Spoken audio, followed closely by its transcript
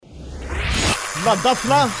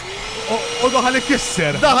Naddafna. U daħal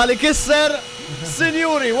ikisser. Daħal ikisser.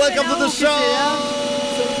 Signori, welcome to the show.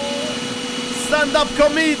 Stand-up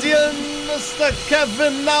comedian, Mr.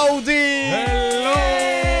 Kevin Naudi. Hello.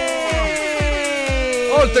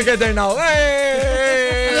 All together now.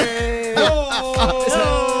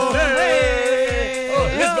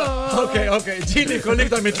 Okay, ġini kollik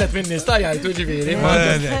ta' mitlet minni, stajja, tu ġiviri.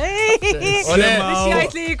 Biex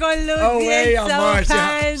jgħajt li jkollu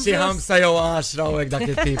xi 5 jew 10 u dak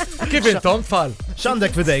il-tip. Kif intom tfal?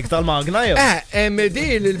 X'għandek fidejk tal-magna jew? Di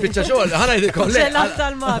l-biċċa xogħol, ħana jdikolli. Xellat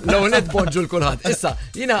tal-magna. L-għonet bonġu l-kulħadd. Issa,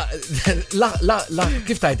 jina,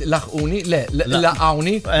 kif tajt, laħquni? Le,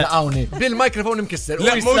 laqawni. Bil-mikrofon imkisser.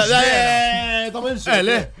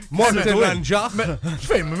 Mort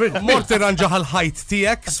irranġaħ għal-ħajt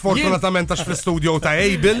tijek, sfortunatament għax fl-studio ta'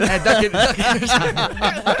 Ejbil.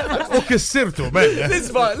 U kissirtu, bella.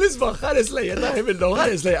 L-isba, ħares lejja, taħi minnu,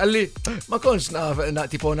 ħares lejja, għalli, ma konx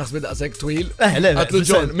tipo naħsbid għasek twil. Għatlu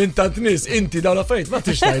ġon, minn tant nis, inti daw la fejt, ma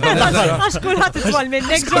t-ixtajt. Għax kullħat t-twal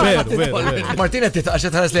minnek ġon. Martina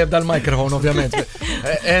t-taqaxet ħares lejja b'dal-mikrofon, ovvjament.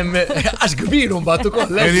 Għax kbiru mbatu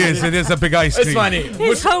koll. It is a big ice cream. Ismani,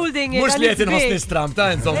 He's holding it. mux li għetin hosni stram,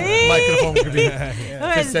 ta' nżom, mikrofon kbir.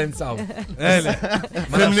 Fissenzaw.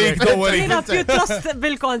 Jena pjuttost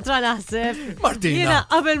bil-kontra naħseb. Martina. Jena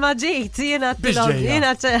qabel ma ġejt, jena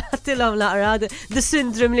għattilom naqra, the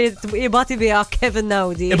syndrome li jibati bija Kevin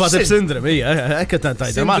Naudi. Ibati b-syndrome, ija, ekka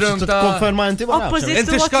tajda. Ma t-konferma inti ma nafx.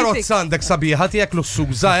 Inti xkarot sandek sabiħa tijek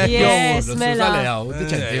l-suża, Yes, mela.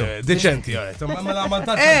 Deċenti,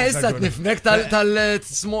 Issa t-nifmek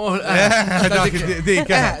tal-small.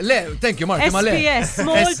 Le, thank you, Mark, ma le. SPS,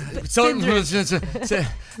 small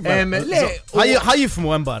Le, ħajifmu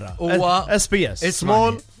hemm barra. SPS,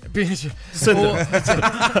 small syndrome. I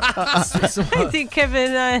think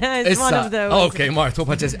Kevin is one of those. Okay, Mark, tu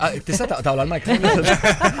paċez. Tista taqtaw l-mikrofon.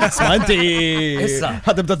 Sma inti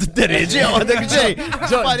ħadibda t-terreġi għadek ġej.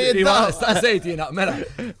 Stajt jina, mela,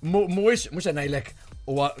 mux għanajlek,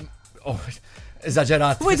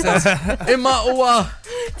 eżagġerat. Imma huwa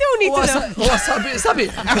sabi.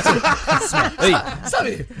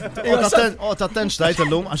 Sabi. Tattenx tajt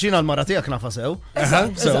l-lum, għaxina l-mara tijak nafa sew.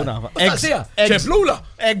 Sew nafa. ċeflula.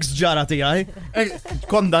 Ex ġara tijaj.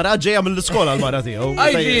 Kondara ġeja mill-skola l-mara tijaw.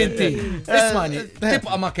 Għajdi inti. Ismani,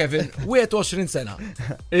 tibqa ma Kevin, 21 sena.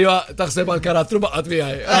 Iwa, taħseb għal-karattru baqqat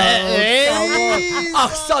bijaj.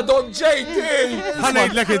 Aħsadom ġejti.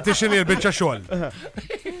 Ħanajdlek inti xini l-bicċa xol.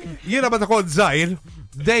 Jiena meta kont żgħir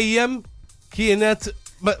dejjem kienet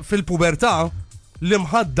fil-pubertà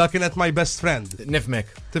l-imħadda kienet my best friend. Nifmek.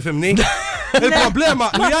 Tifhimni?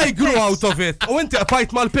 Il-problema li I grew out of it u inti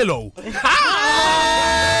qapajt mal-pillow.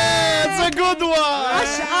 It's a good one!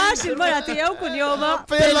 Għax il-mara tijaw kun joma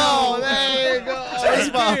Pillow! There you go!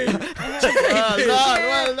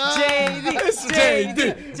 JD.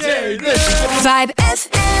 Vibe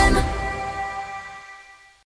FM.